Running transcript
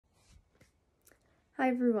Hi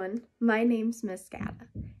everyone, my name's Miss Gada,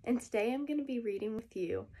 and today I'm going to be reading with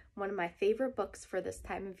you one of my favorite books for this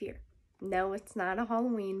time of year. No, it's not a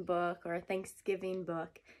Halloween book or a Thanksgiving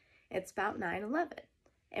book. It's about 9/11,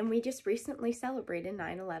 and we just recently celebrated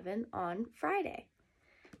 9/11 on Friday.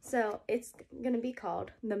 So it's going to be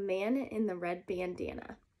called The Man in the Red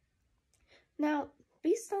Bandana. Now,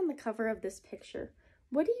 based on the cover of this picture,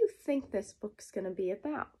 what do you think this book's going to be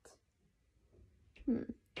about?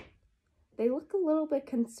 They look a little bit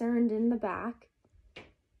concerned in the back,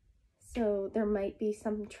 so there might be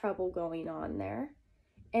some trouble going on there.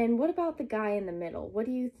 And what about the guy in the middle? What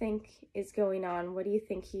do you think is going on? What do you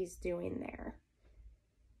think he's doing there?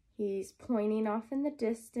 He's pointing off in the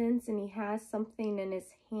distance, and he has something in his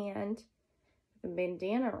hand with a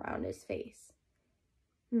bandana around his face.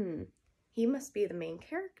 He must be the main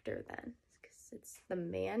character then, because it's the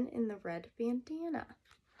man in the red bandana.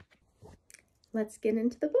 Let's get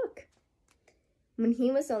into the book. When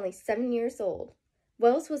he was only 7 years old,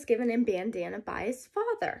 Wells was given a bandana by his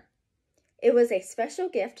father. It was a special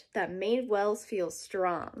gift that made Wells feel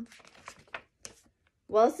strong.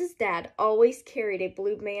 Wells's dad always carried a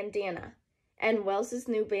blue bandana, and Wells's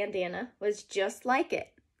new bandana was just like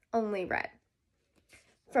it, only red.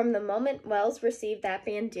 From the moment Wells received that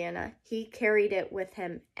bandana, he carried it with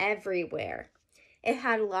him everywhere. It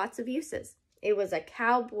had lots of uses. It was a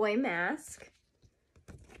cowboy mask.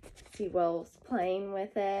 See Wells playing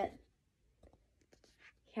with it.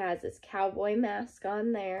 He has his cowboy mask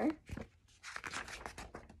on there.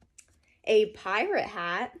 A pirate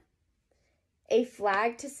hat. A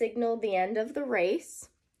flag to signal the end of the race.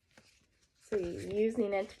 So he's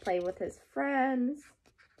using it to play with his friends.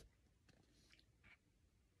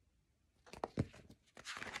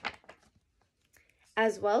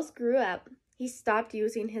 As Wells grew up, he stopped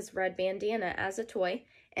using his red bandana as a toy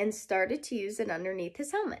and started to use it underneath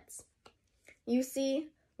his helmets. You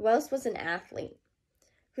see, Wells was an athlete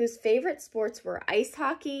whose favorite sports were ice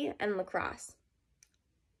hockey and lacrosse.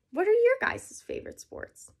 What are your guys' favorite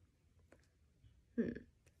sports?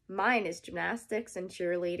 Mine is gymnastics and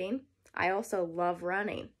cheerleading. I also love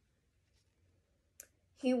running.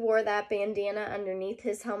 He wore that bandana underneath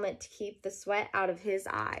his helmet to keep the sweat out of his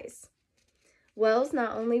eyes. Wells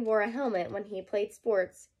not only wore a helmet when he played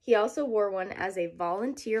sports, he also wore one as a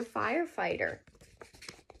volunteer firefighter.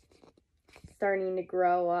 Starting to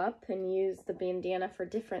grow up and use the bandana for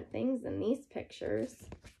different things in these pictures.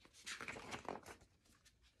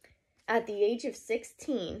 At the age of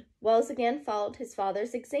 16, Wells again followed his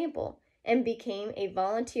father's example and became a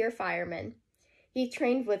volunteer fireman. He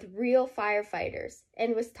trained with real firefighters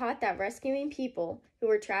and was taught that rescuing people who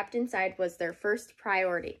were trapped inside was their first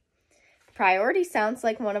priority. Priority sounds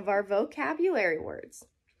like one of our vocabulary words.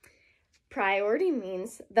 Priority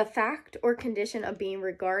means the fact or condition of being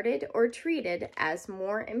regarded or treated as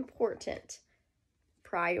more important.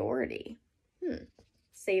 Priority.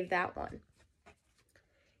 Save that one.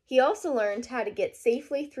 He also learned how to get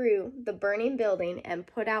safely through the burning building and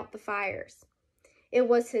put out the fires. It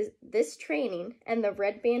was this training and the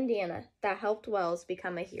red bandana that helped Wells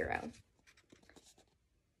become a hero.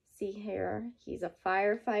 See here, he's a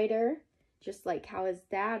firefighter, just like how his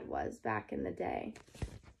dad was back in the day.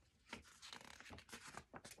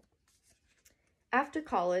 After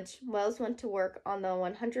college, Wells went to work on the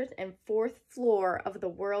 104th floor of the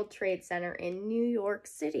World Trade Center in New York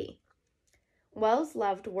City. Wells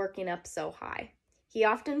loved working up so high. He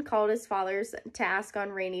often called his fathers to ask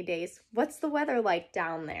on rainy days, "What's the weather like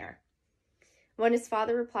down there?" When his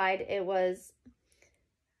father replied it was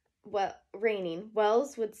raining,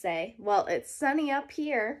 Wells would say, "Well, it's sunny up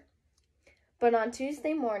here." But on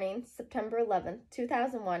Tuesday morning, September 11th,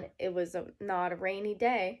 2001, it was not a rainy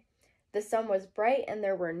day. The sun was bright and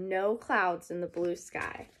there were no clouds in the blue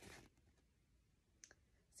sky.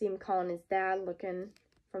 See him calling his dad, looking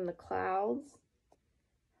from the clouds.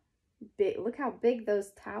 Look how big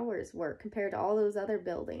those towers were compared to all those other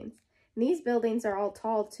buildings. And these buildings are all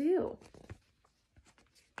tall too.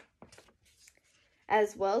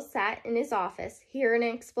 As Wells sat in his office, he heard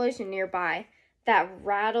an explosion nearby that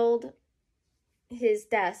rattled his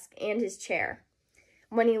desk and his chair.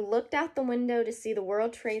 When he looked out the window to see the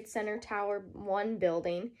World Trade Center Tower 1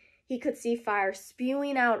 building, he could see fire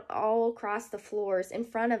spewing out all across the floors in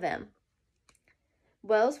front of him.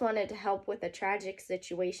 Wells wanted to help with a tragic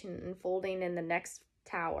situation unfolding in the next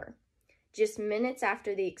tower. Just minutes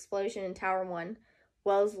after the explosion in Tower 1,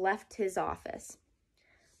 Wells left his office.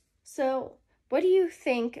 So, what do you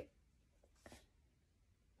think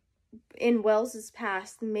in Wells's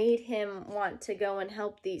past made him want to go and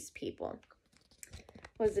help these people?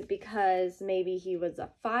 Was it because maybe he was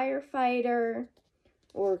a firefighter,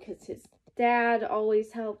 or because his Dad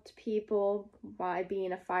always helped people by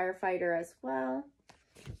being a firefighter as well.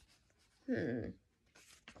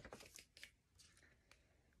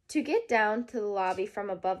 To get down to the lobby from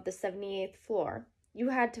above the 78th floor, you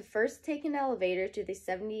had to first take an elevator to the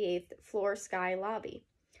 78th floor sky lobby.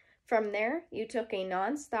 From there, you took a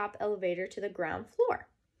non-stop elevator to the ground floor.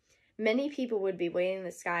 Many people would be waiting in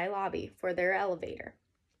the sky lobby for their elevator.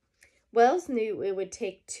 Wells knew it would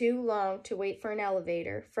take too long to wait for an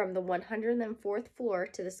elevator from the 104th floor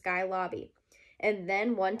to the sky lobby, and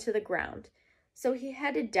then one to the ground, so he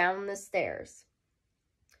headed down the stairs.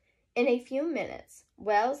 In a few minutes,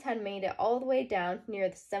 Wells had made it all the way down near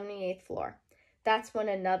the 78th floor. That's when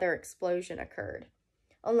another explosion occurred.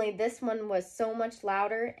 Only this one was so much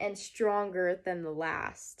louder and stronger than the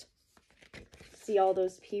last. See all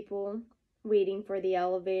those people waiting for the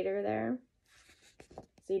elevator there?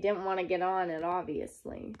 So he didn't want to get on it,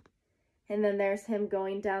 obviously. And then there's him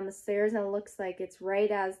going down the stairs, and it looks like it's right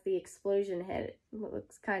as the explosion hit. It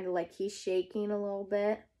looks kind of like he's shaking a little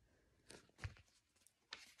bit.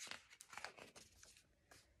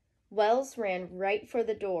 Wells ran right for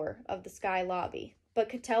the door of the sky lobby, but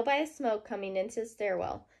could tell by the smoke coming into the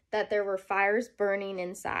stairwell that there were fires burning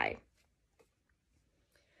inside.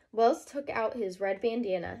 Wells took out his red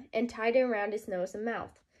bandana and tied it around his nose and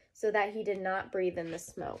mouth so that he did not breathe in the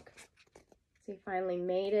smoke. So he finally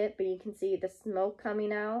made it, but you can see the smoke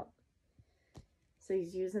coming out. So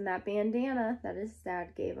he's using that bandana that his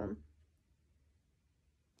dad gave him.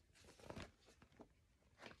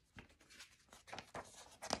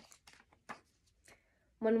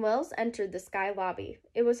 When Wells entered the sky lobby,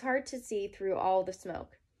 it was hard to see through all the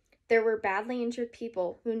smoke. There were badly injured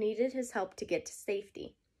people who needed his help to get to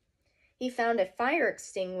safety. He found a fire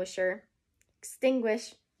extinguisher,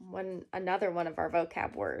 another one of our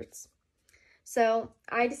vocab words. So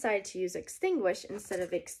I decided to use extinguish instead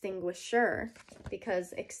of extinguisher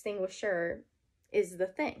because extinguisher is the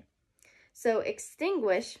thing. So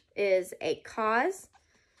extinguish is a cause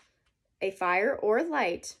a fire or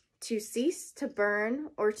light to cease to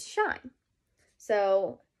burn or to shine.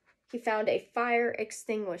 So he found a fire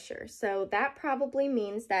extinguisher. So that probably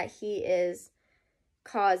means that he is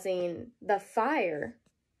causing the fire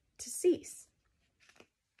to cease.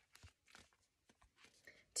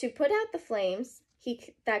 To put out the flames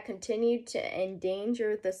that continued to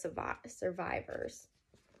endanger the survivors.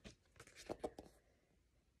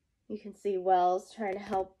 You can see Wells trying to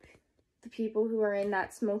help the people who are in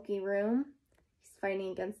that smoky room. He's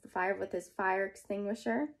fighting against the fire with his fire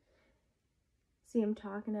extinguisher. See him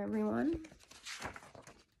talking to everyone.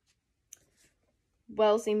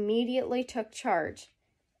 Wells immediately took charge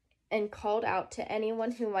and called out to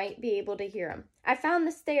anyone who might be able to hear him. I found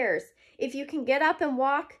the stairs. If you can get up and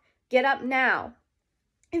walk, get up now.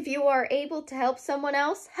 If you are able to help someone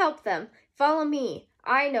else, help them. Follow me.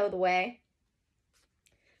 I know the way.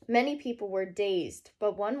 Many people were dazed,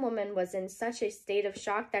 but one woman was in such a state of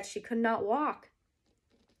shock that she could not walk.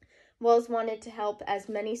 Wells wanted to help as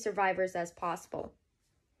many survivors as possible.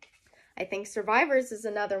 I think survivors is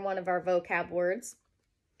another one of our vocab words.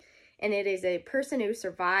 And it is a person who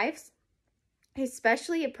survives,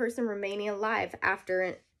 especially a person remaining alive after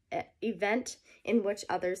an event in which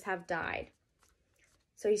others have died.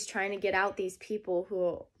 So he's trying to get out these people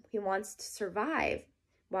who he wants to survive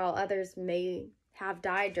while others may have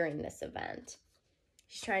died during this event.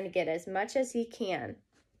 He's trying to get as much as he can.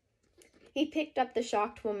 He picked up the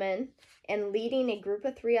shocked woman and, leading a group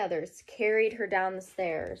of 3 others, carried her down the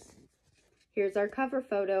stairs. Here's our cover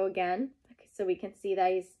photo again, so we can see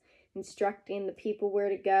that he's instructing the people where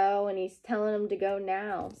to go, and he's telling them to go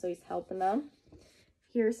now, so he's helping them.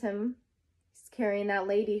 Here's him. He's carrying that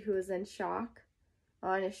lady who is in shock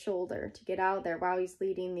on his shoulder to get out of there while he's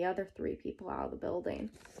leading the other 3 people out of the building.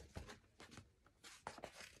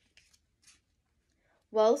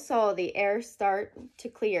 Wells saw the air start to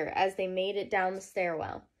clear as they made it down the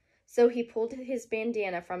stairwell, so he pulled his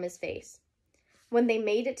bandana from his face. When they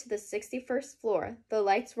made it to the 61st floor, the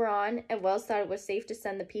lights were on, and Wells thought it was safe to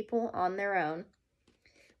send the people on their own.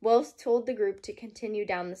 Wells told the group to continue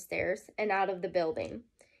down the stairs and out of the building.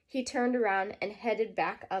 He turned around and headed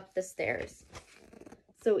back up the stairs.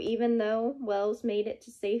 So even though Wells made it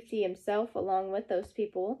to safety himself along with those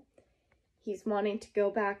people, he's wanting to go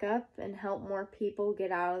back up and help more people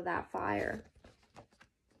get out of that fire.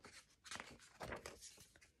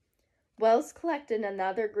 Wells collected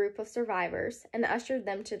another group of survivors and ushered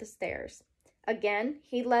them to the stairs. Again,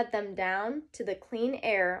 he led them down to the clean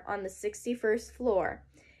air on the 61st floor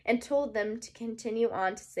and told them to continue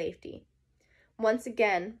on to safety. Once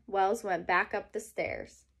again, Wells went back up the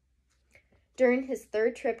stairs. During his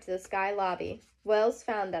third trip to the sky lobby, Wells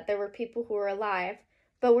found that there were people who were alive,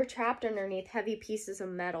 but were trapped underneath heavy pieces of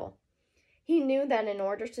metal. He knew that in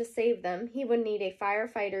order to save them, he would need a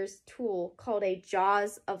firefighter's tool called a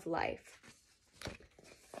Jaws of Life.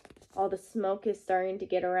 All the smoke is starting to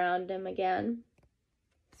get around him again.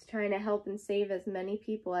 He's trying to help and save as many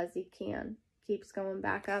people as he can. Keeps going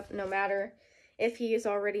back up, no matter if he is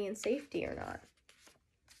already in safety or not.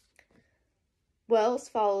 Wells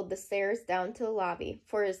followed the stairs down to the lobby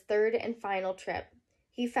for his third and final trip.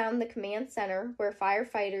 He found the command center where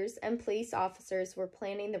firefighters and police officers were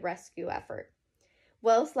planning the rescue effort.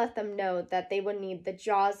 Wells let them know that they would need the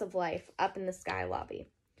Jaws of Life up in the sky lobby.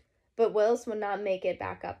 But Wells would not make it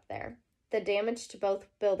back up there. The damage to both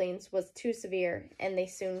buildings was too severe, and they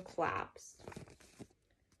soon collapsed.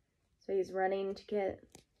 So he's running to get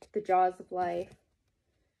the Jaws of Life.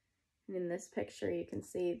 And in this picture, you can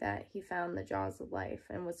see that he found the Jaws of Life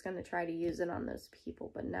and was going to try to use it on those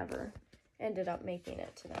people, but never ended up making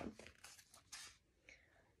it to them.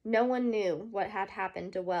 No one knew what had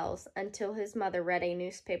happened to Wells until his mother read a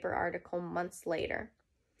newspaper article months later.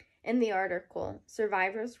 In the article,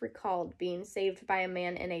 survivors recalled being saved by a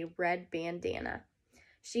man in a red bandana.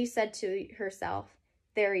 She said to herself,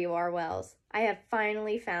 "There you are, Wells. I have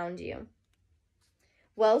finally found you."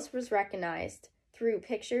 Wells was recognized through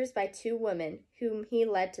pictures by two women whom he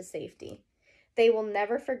led to safety. They will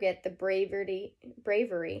never forget the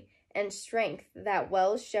bravery and strength that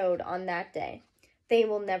Wells showed on that day. They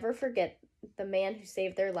will never forget the man who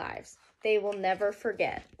saved their lives. They will never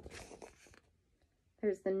forget.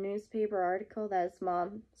 There's the newspaper article that his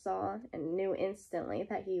mom saw and knew instantly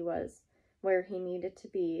that he was where he needed to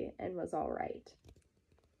be and was all right.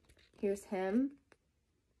 Here's him.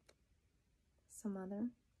 Some other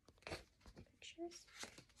pictures.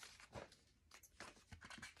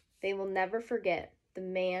 They will never forget the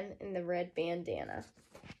man in the red bandana.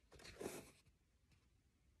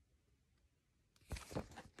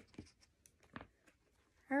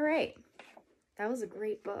 All right, that was a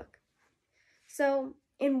great book. So,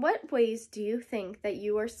 in what ways do you think that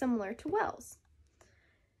you are similar to Wells?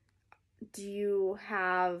 Do you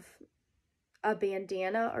have a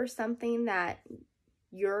bandana or something that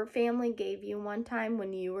your family gave you one time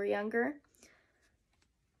when you were younger?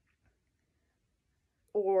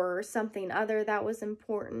 Or something other that was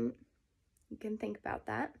important? You can think about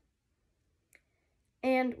that.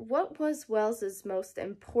 And what was Wells's most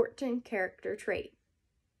important character trait?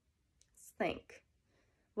 Let's think.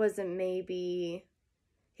 Was it maybe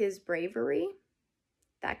his bravery?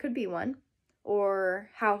 That could be one. Or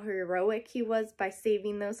how heroic he was by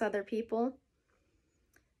saving those other people.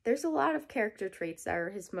 There's a lot of character traits that are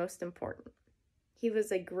his most important. He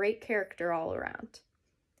was a great character all around.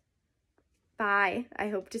 Bye. I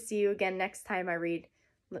hope to see you again next time I read.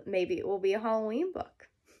 Maybe it will be a Halloween book.